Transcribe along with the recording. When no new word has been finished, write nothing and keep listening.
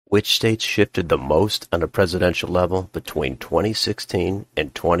Which states shifted the most on a presidential level between 2016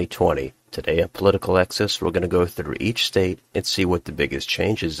 and 2020? Today on Political Access, we're going to go through each state and see what the biggest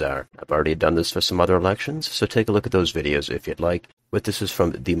changes are. I've already done this for some other elections, so take a look at those videos if you'd like. But this is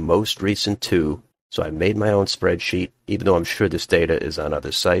from the most recent two, so I made my own spreadsheet, even though I'm sure this data is on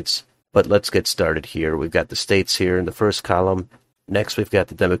other sites. But let's get started here. We've got the states here in the first column. Next, we've got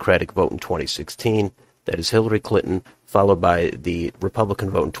the Democratic vote in 2016. That is Hillary Clinton, followed by the Republican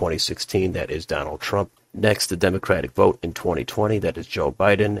vote in 2016. That is Donald Trump. Next, the Democratic vote in 2020. That is Joe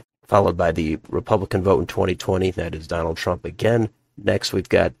Biden, followed by the Republican vote in 2020. That is Donald Trump again. Next, we've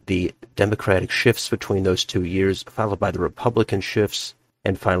got the Democratic shifts between those 2 years, followed by the Republican shifts.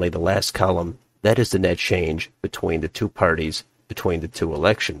 And finally, the last column, that is the net change between the two parties, between the two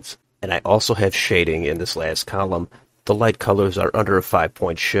elections. And I also have shading in this last column. The light colors are under a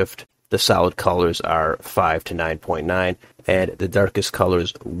 5-point shift. The solid colors are 5 to 9.9, and the darkest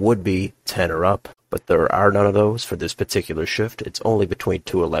colors would be 10 or up. But there are none of those for this particular shift. It's only between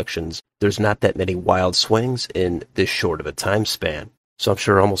two elections. There's not that many wild swings in this short of a time span. So I'm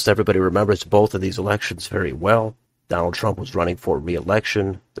sure almost everybody remembers both of these elections very well. Donald Trump was running for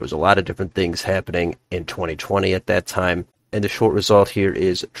re-election. There was a lot of different things happening in 2020 at that time. And the short result here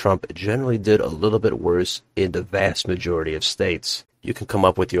is Trump generally did a little bit worse in the vast majority of states. You can come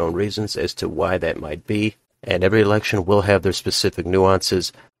up with your own reasons as to why that might be, and every election will have their specific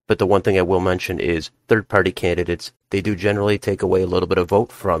nuances, but the one thing I will mention is third-party candidates. They do generally take away a little bit of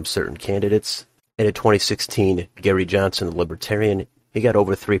vote from certain candidates, and in 2016, Gary Johnson, the Libertarian, he got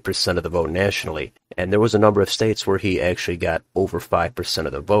over 3% of the vote nationally, and there was a number of states where he actually got over 5%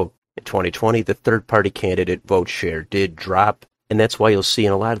 of the vote. In 2020, the third-party candidate vote share did drop, and that's why you'll see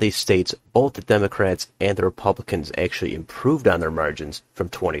in a lot of these states, both the Democrats and the Republicans actually improved on their margins from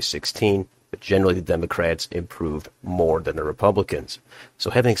 2016, but generally the Democrats improved more than the Republicans. So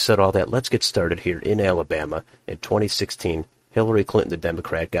having said all that, let's get started here in Alabama. In 2016, Hillary Clinton, the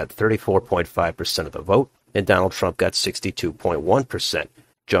Democrat, got 34.5% of the vote, and Donald Trump got 62.1%.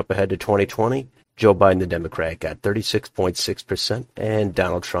 Jump ahead to 2020, Joe Biden, the Democrat, got 36.6%, and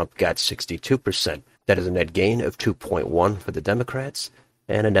Donald Trump got 62%. That is a net gain of 2.1 for the Democrats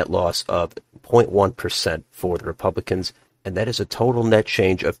and a net loss of 0.1% for the Republicans. And that is a total net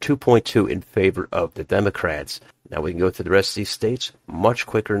change of 2.2 in favor of the Democrats. Now we can go through the rest of these states much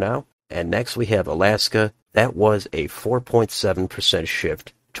quicker now. And next we have Alaska. That was a 4.7%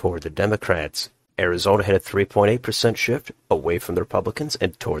 shift toward the Democrats. Arizona had a 3.8% shift away from the Republicans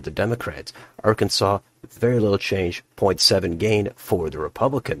and toward the Democrats. Arkansas, very little change, 0.7 gain for the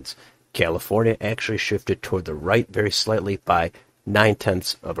Republicans. California actually shifted toward the right very slightly by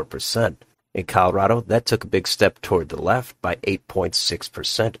 0.9%. In Colorado, that took a big step toward the left by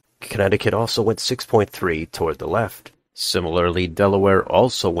 8.6%. Connecticut also went 6.3 toward the left. Similarly, Delaware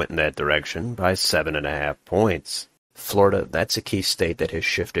also went in that direction by 7.5 points. Florida, that's a key state that has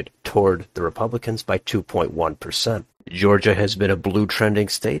shifted toward the Republicans by 2.1%. Georgia has been a blue trending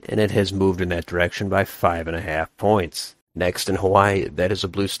state, and it has moved in that direction by 5.5 points. Next, in Hawaii, that is a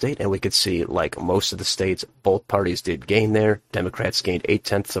blue state, and we could see, like most of the states, both parties did gain there. Democrats gained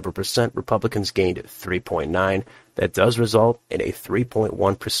 0.8%, Republicans gained 3.9%. That does result in a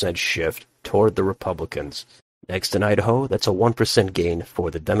 3.1% shift toward the Republicans. Next, in Idaho, that's a 1% gain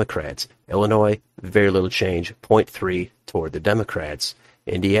for the Democrats. Illinois, very little change, 0.3% toward the Democrats.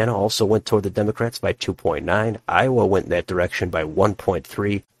 Indiana also went toward the Democrats by 2.9%. Iowa went in that direction by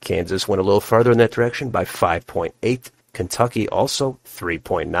 1.3%. Kansas went a little farther in that direction by 5.8%. Kentucky also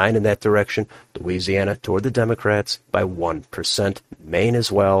 3.9% in that direction. Louisiana toward the Democrats by 1%. Maine as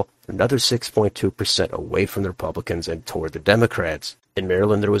well, another 6.2% away from the Republicans and toward the Democrats. In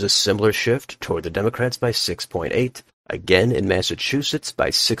Maryland, there was a similar shift toward the Democrats by 6.8%. Again, in Massachusetts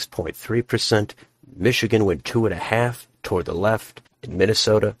by 6.3%. Michigan went 2.5% toward the left. In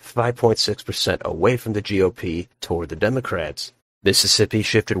Minnesota, 5.6% away from the GOP toward the Democrats. Mississippi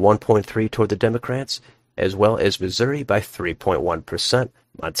shifted 1.3% toward the Democrats, as well as Missouri by 3.1%.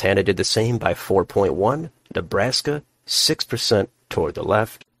 Montana did the same by 4.1%. Nebraska, 6% toward the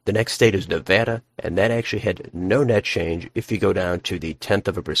left. The next state is Nevada, and that actually had no net change. If you go down to the 10th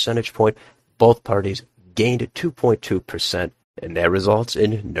of a percentage point, both parties gained 2.2%, and that results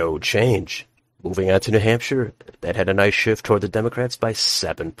in no change. Moving on to New Hampshire, that had a nice shift toward the Democrats by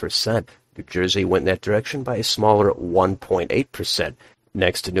 7%. New Jersey went in that direction by a smaller 1.8%.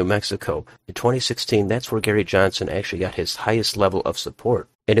 Next to New Mexico. In 2016, that's where Gary Johnson actually got his highest level of support,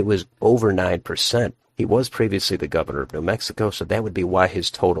 and it was over 9%. He was previously the governor of New Mexico, so that would be why his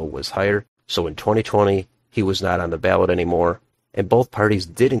total was higher. So in 2020, he was not on the ballot anymore, and both parties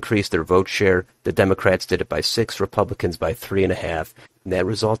did increase their vote share. The Democrats did it by 6, Republicans by 3.5, and that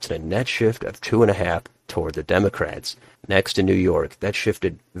resulted in a net shift of 2.5 toward the Democrats. Next, in New York, that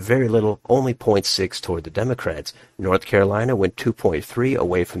shifted very little, only 0.6 toward the Democrats. North Carolina went 2.3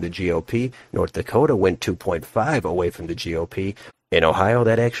 away from the GOP. North Dakota went 2.5 away from the GOP. In Ohio,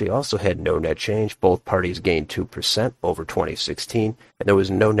 that actually also had no net change. Both parties gained 2% over 2016, and there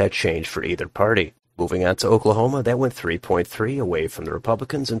was no net change for either party. Moving on to Oklahoma, that went 3.3 away from the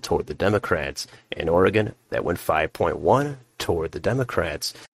Republicans and toward the Democrats. In Oregon, that went 5.1 toward the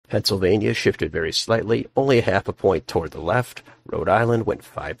Democrats. Pennsylvania shifted very slightly, only a half a point toward the left. Rhode Island went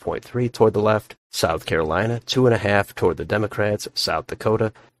 5.3 toward the left. South Carolina, 2.5 toward the Democrats. South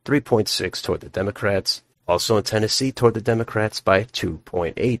Dakota, 3.6 toward the Democrats. Also in Tennessee, toward the Democrats by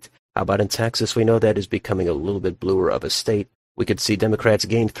 2.8. How about in Texas? We know that is becoming a little bit bluer of a state. We could see Democrats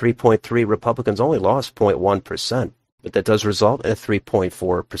gain 3.3, Republicans only lost 0.1%, but that does result in a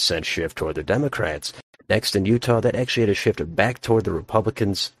 3.4% shift toward the Democrats. Next, in Utah, that actually had a shift back toward the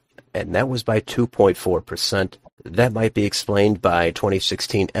Republicans, and that was by 2.4%. That might be explained by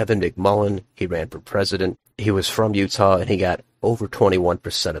 2016 Evan McMullin. He ran for president. He was from Utah, and he got over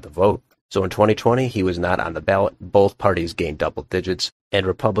 21% of the vote. So in 2020, he was not on the ballot. Both parties gained double digits, and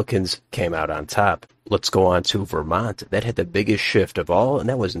Republicans came out on top. Let's go on to Vermont. That had the biggest shift of all, and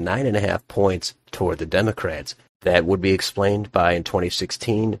that was 9.5 points toward the Democrats. That would be explained by, in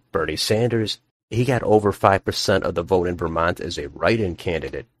 2016, Bernie Sanders. He got over 5% of the vote in Vermont as a write-in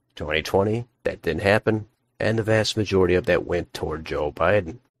candidate. 2020, that didn't happen, and the vast majority of that went toward Joe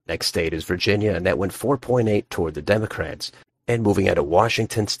Biden. Next state is Virginia, and that went 4.8 toward the Democrats. And moving out of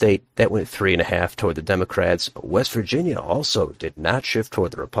Washington state, that went 3.5 toward the Democrats. West Virginia also did not shift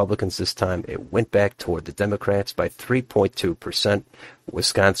toward the Republicans this time. It went back toward the Democrats by 3.2%.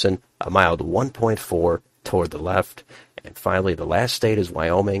 Wisconsin, a mild 1.4 toward the left. And finally, the last state is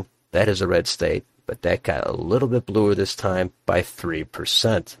Wyoming. That is a red state, but that got a little bit bluer this time by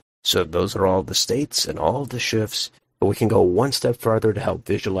 3%. So those are all the states and all the shifts. But we can go one step further to help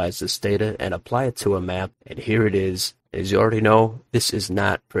visualize this data and apply it to a map. And here it is. As you already know, this is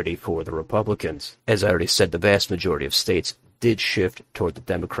not pretty for the Republicans. As I already said, the vast majority of states did shift toward the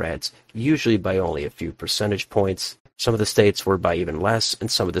Democrats, usually by only a few percentage points. Some of the states were by even less,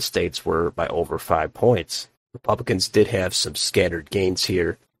 and some of the states were by over 5 points. Republicans did have some scattered gains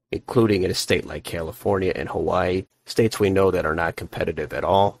here, including in a state like California and Hawaii, states we know that are not competitive at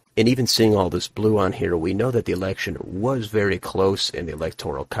all. And even seeing all this blue on here, we know that the election was very close in the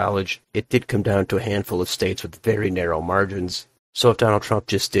Electoral College. It did come down to a handful of states with very narrow margins. So if Donald Trump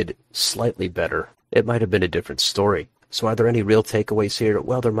just did slightly better, it might have been a different story. So are there any real takeaways here?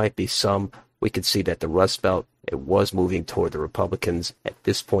 Well, there might be some. We could see that the Rust Belt, it was moving toward the Republicans. At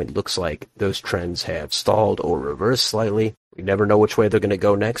this point, looks like those trends have stalled or reversed slightly. We never know which way they're going to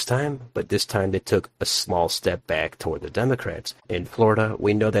go next time, but this time they took a small step back toward the Democrats. In Florida,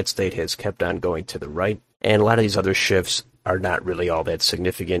 we know that state has kept on going to the right, and a lot of these other shifts are not really all that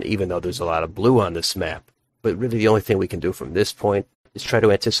significant, even though there's a lot of blue on this map. But really the only thing we can do from this point is try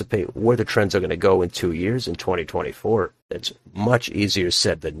to anticipate where the trends are going to go in 2 years in 2024. That's much easier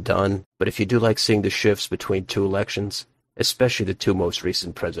said than done, but if you do like seeing the shifts between two elections, especially the two most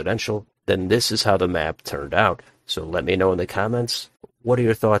recent presidential, then this is how the map turned out. So let me know in the comments, what are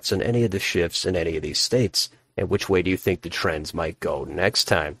your thoughts on any of the shifts in any of these states, and which way do you think the trends might go next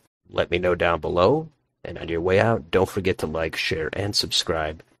time? Let me know down below, and on your way out, don't forget to like, share, and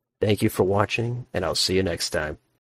subscribe. Thank you for watching, and I'll see you next time.